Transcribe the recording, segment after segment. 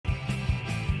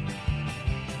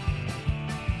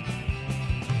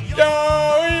Jag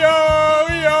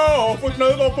har fått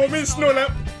növer på min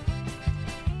snulle.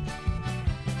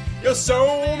 Jag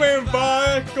såg en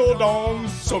vacker dam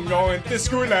som jag inte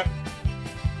skulle.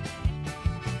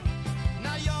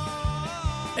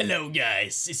 Hello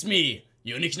guys, it's me,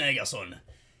 JohnnyKnegarsson.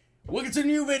 Welcome to a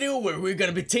new video where we're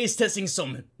gonna be taste testing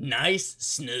some nice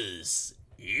snus.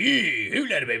 Who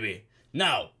let it, baby?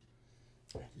 Now,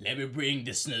 let me bring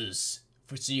the snus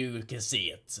so you can see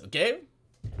it, okay?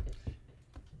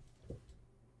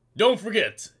 Don't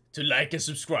forget to like and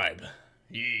subscribe.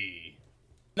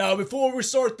 Now, before we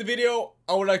start the video,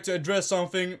 I would like to address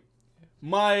something.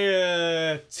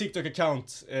 My TikTok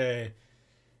account,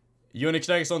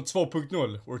 JohnnyKnegarsson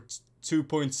 2.0 or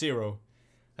 2.0,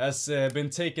 has been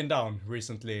taken down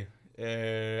recently.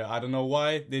 I don't know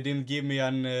why. They didn't give me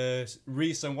a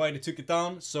reason why they took it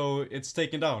down, so it's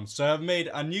taken down. So I've made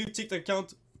a new TikTok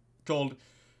account called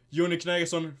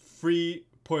JohnnyKnegarsson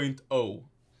 3.0.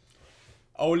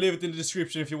 I will leave it in the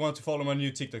description if you want to follow my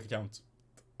new TikTok account.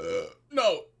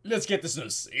 Now, let's get the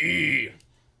snus.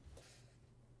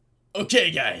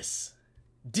 Okay guys,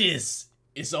 this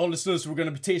is all the snus we're gonna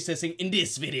be taste testing in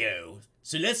this video.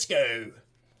 So let's go.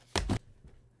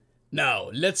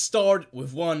 Now, let's start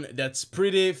with one that's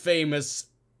pretty famous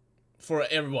for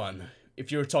everyone,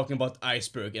 if you're talking about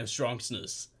Iceberg and strong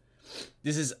snus.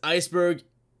 This is Iceberg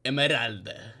Emerald,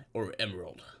 or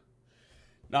Emerald.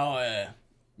 Now,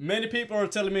 many people are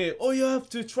telling me, oh, you have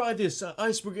to try this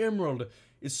Iceberg Emerald.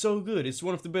 It's so good. It's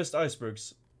one of the best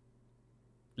icebergs.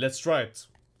 Let's try it.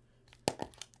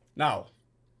 Now,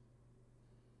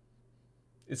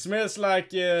 it smells like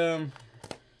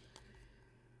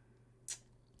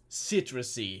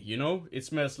citrusy, you know? It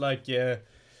smells like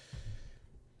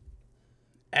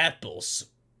apples.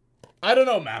 I don't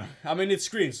know, man. I mean, it's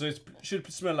green, so it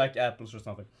should smell like apples or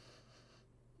something.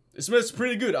 It smells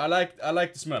pretty good. I like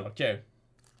the smell. Okay.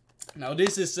 Now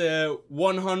this is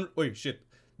 100. Oh shit!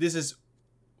 This is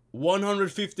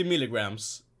 150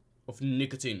 milligrams of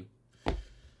nicotine.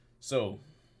 So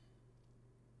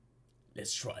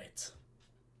let's try it.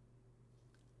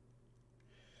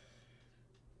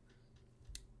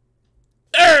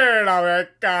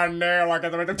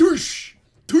 Tush!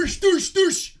 Tush, tush,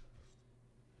 tush!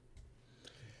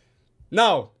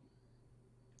 Now,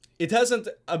 it hasn't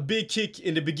a big kick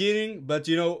in the beginning, but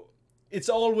you know, it's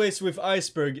always with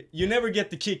Iceberg, you never get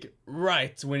the kick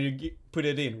right when you put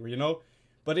it in, you know?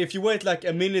 But if you wait like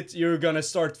a minute, you're gonna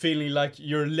start feeling like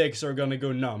your legs are gonna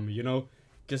go numb, you know?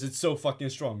 Because it's so fucking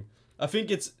strong. I think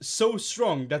it's so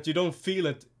strong that you don't feel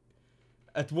it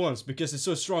at once, because it's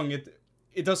so strong,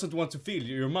 it doesn't want to feel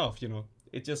your mouth, you know?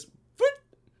 It just...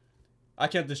 I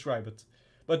can't describe it.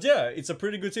 But yeah, it's a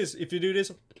pretty good taste. If you do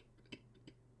this...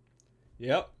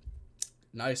 Yep.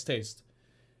 Nice taste.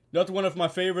 Not one of my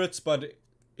favorites, but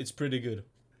it's pretty good.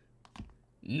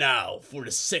 Now, for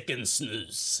the second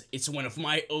snus. It's one of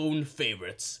my own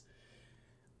favorites.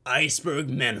 Iceberg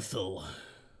Menthol.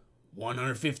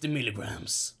 150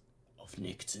 milligrams of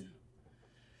nicotine.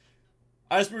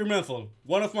 Iceberg Menthol,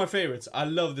 one of my favorites. I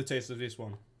love the taste of this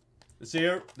one. Let's see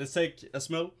here. Let's take a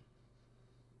smell.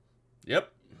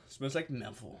 Yep, smells like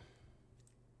menthol.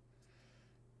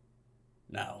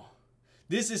 Now,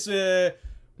 this is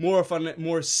more of a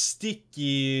more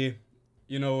sticky,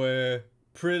 you know,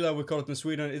 Prilla we call it in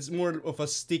Sweden. It's more of a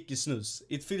sticky snus.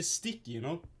 It feels sticky, you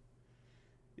know.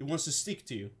 It wants to stick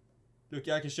to you. Look,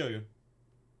 I can show you.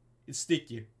 It's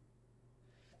sticky.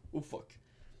 Oh fuck.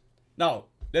 Now,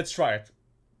 let's try it.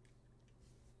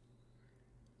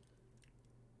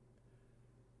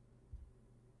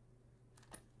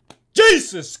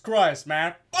 Jesus Christ,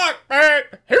 man! Fuck, man!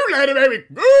 Who let it, baby?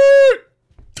 Good!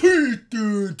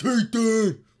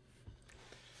 Take.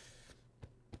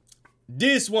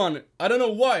 This one, I don't know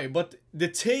why, but the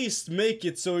taste make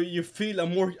it so you feel a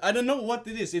more... I don't know what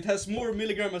it is. It has more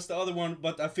milligrams as the other one,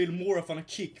 but I feel more of a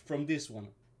kick from this one.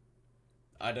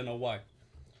 I don't know why.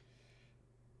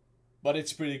 But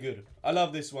it's pretty good. I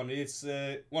love this one. It's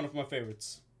one of my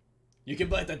favorites. You can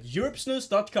buy it at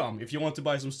europesnus.com if you want to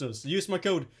buy some snus. Use my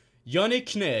code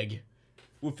JohnnyKneg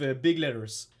with big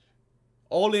letters.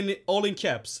 All in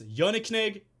caps.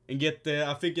 JohnnyKneg, and get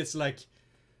I think it's like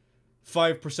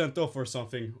 5% off or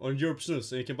something on Europe Snus,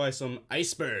 so you can buy some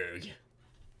Iceberg.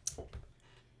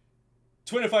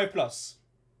 25 plus.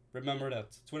 Remember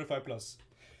that. 25 plus.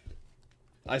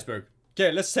 Iceberg.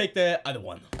 Okay, let's take the other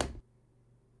one.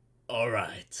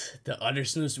 Alright, the other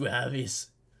snus we have is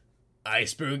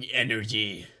Iceberg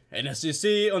Energy. And as you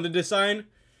see on the design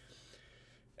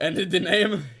and the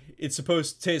name, it's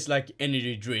supposed to taste like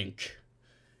energy drink.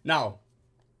 Now,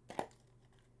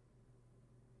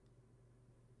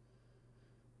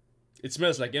 it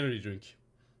smells like energy drink.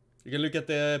 You can look at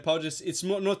the pouches. It's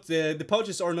not the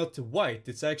pouches are not white.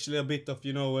 It's actually a bit of,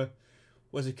 you know,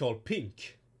 what's it called?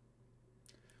 Pink.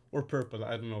 Or purple,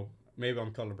 I don't know. Maybe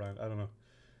I'm colorblind, I don't know.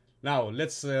 Now,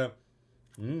 let's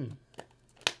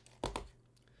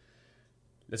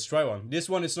let's try one. This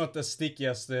one is not as sticky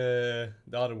as the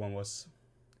other one was.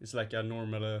 It's like a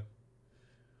normal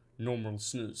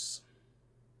snus.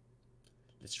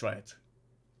 Let's try it.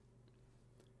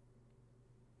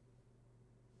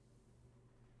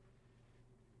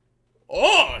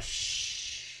 Oh,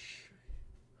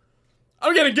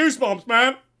 I'm getting goosebumps,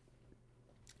 man.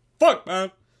 Fuck,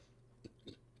 man.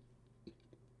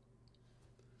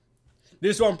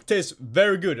 This one tastes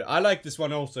very good. I like this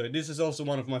one also. This is also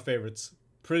one of my favorites.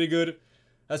 Pretty good.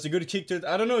 Has a good kick to it.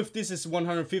 I don't know if this is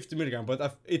 150 milligram,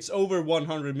 but it's over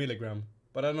 100 milligram.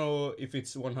 But I don't know if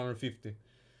it's 150.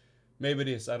 Maybe it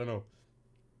is, I don't know.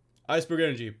 Iceberg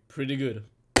Energy, pretty good.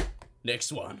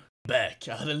 Next one. Back.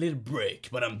 I had a little break,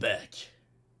 but I'm back.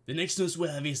 The next news we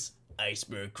have is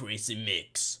Iceberg Crazy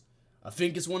Mix. I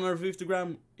think it's 150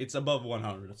 gram. It's above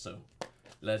 100, so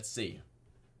let's see.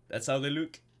 That's how they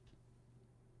look.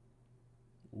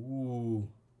 Ooh.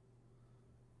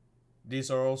 These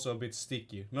are also a bit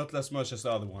sticky. Not as much as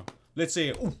the other one. Let's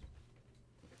see. Ooh.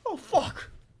 Oh,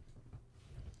 fuck.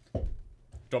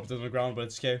 Drop it on the ground, but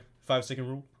it's okay. 5-second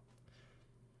rule.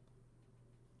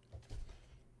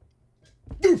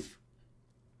 Doof.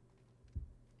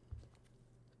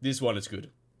 This one is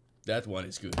good. That one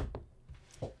is good.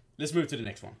 Let's move to the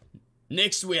next one.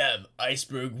 Next we have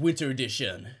Iceberg Winter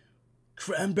Edition.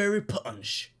 Cranberry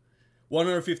Punch.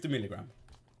 150 milligram.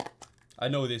 I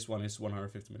know this one is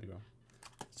 150 milligram.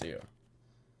 So here.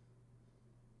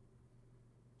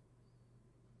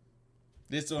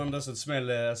 This one doesn't smell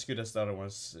as good as the other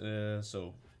ones,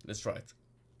 so let's try it.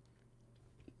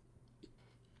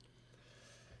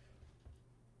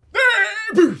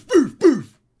 Boof, boof,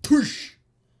 boof, push.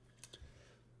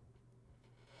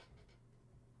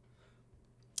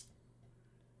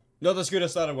 Not as good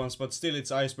as the other ones, but still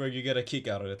it's Iceberg, you get a kick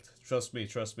out of it. Trust me,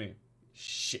 trust me.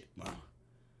 Shit, man.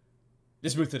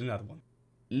 Let's move to another one.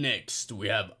 Next, we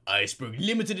have Iceberg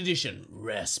Limited Edition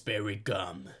Raspberry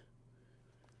Gum.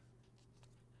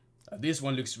 This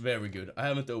one looks very good. I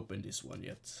haven't opened this one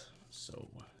yet, so...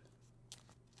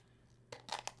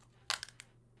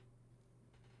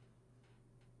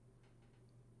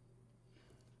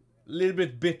 A little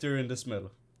bit bitter in the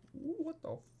smell. Ooh, what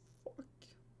the fuck?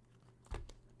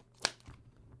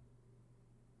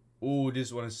 Ooh,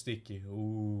 this one is sticky.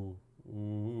 Ooh.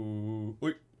 Ooh.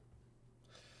 Oi.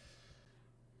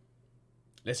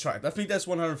 Let's try it. I think that's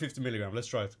 150 milligram. Let's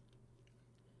try it.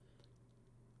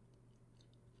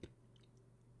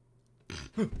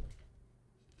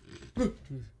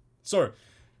 Sorry.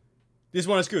 This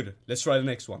one is good. Let's try the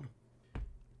next one.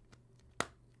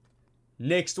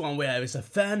 Next one we have is a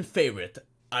fan favorite,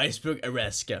 Iceberg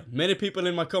Alaska. Many people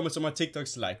in my comments on my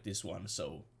TikToks like this one,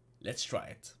 so let's try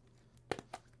it.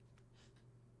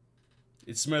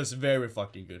 It smells very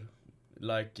fucking good.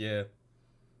 Like,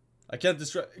 I can't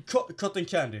describe... cotton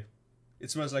candy. It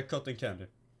smells like cotton candy.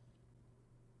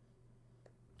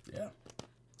 Yeah.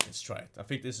 Let's try it. I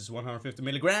think this is 150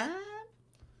 milligram.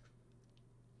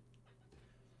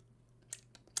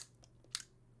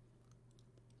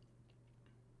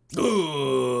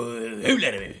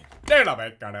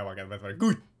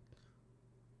 Good.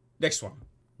 Next one.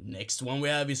 Next one we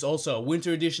have is also a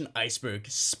winter edition Iceberg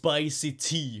Spicy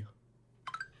Tea.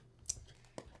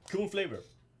 Cool flavor.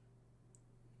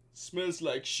 Smells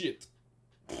like shit.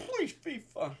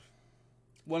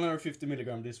 150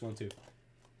 milligram this one too.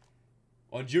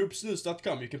 On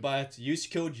europesnus.com you can buy it. Use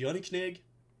code JohnnyKneg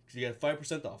to get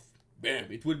 5% off.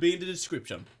 Bam! It will be in the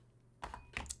description.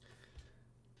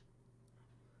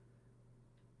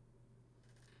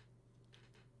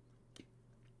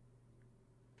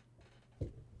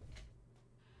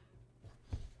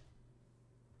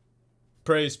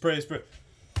 Praise, praise, praise.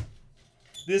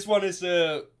 This one is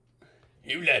you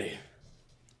laddie.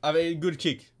 I mean, good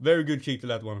kick. Very good kick to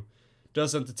that one.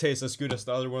 Doesn't taste as good as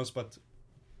the other ones, but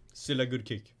still a good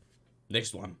kick.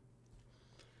 Next one.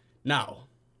 Now,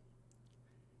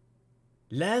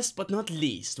 last but not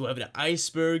least, we have the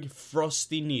Iceberg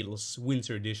Frosty Needles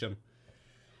Winter Edition.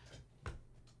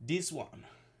 This one,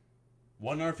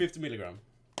 150 milligram.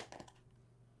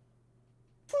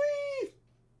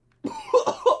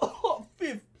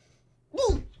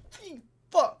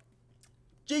 Fuck!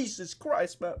 Jesus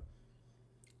Christ, man.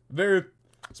 Very,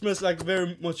 smells like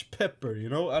very much pepper, you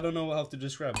know? I don't know how to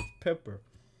describe it. Pepper.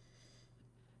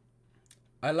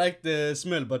 I like the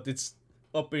smell, but it's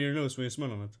up in your nose when you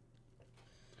smell on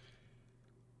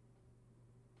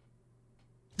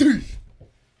it.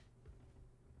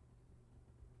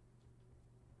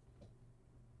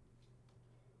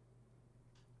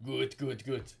 Good, good,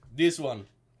 good. This one.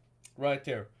 Right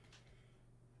here.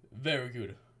 Very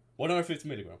good. 150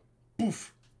 milligram.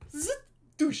 Poof. Zit.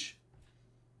 Douche.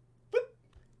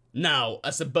 Now,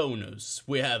 as a bonus,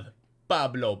 we have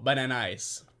Pablo Banana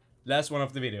Ice. Last one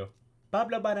of the video.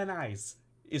 Pablo Banana Ice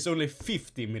is only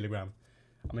 50 milligram.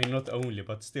 I mean, not only,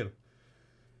 but still.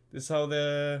 This is how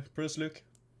the pearls look.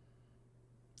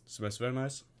 Smells very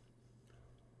nice.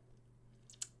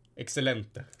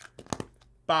 Excelente.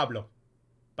 Pablo.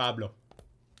 Pablo.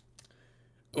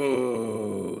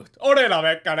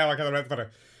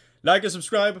 Like and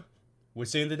subscribe. We'll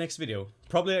see you in the next video.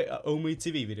 Probably a Omi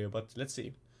TV video, but let's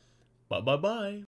see. Bye bye bye.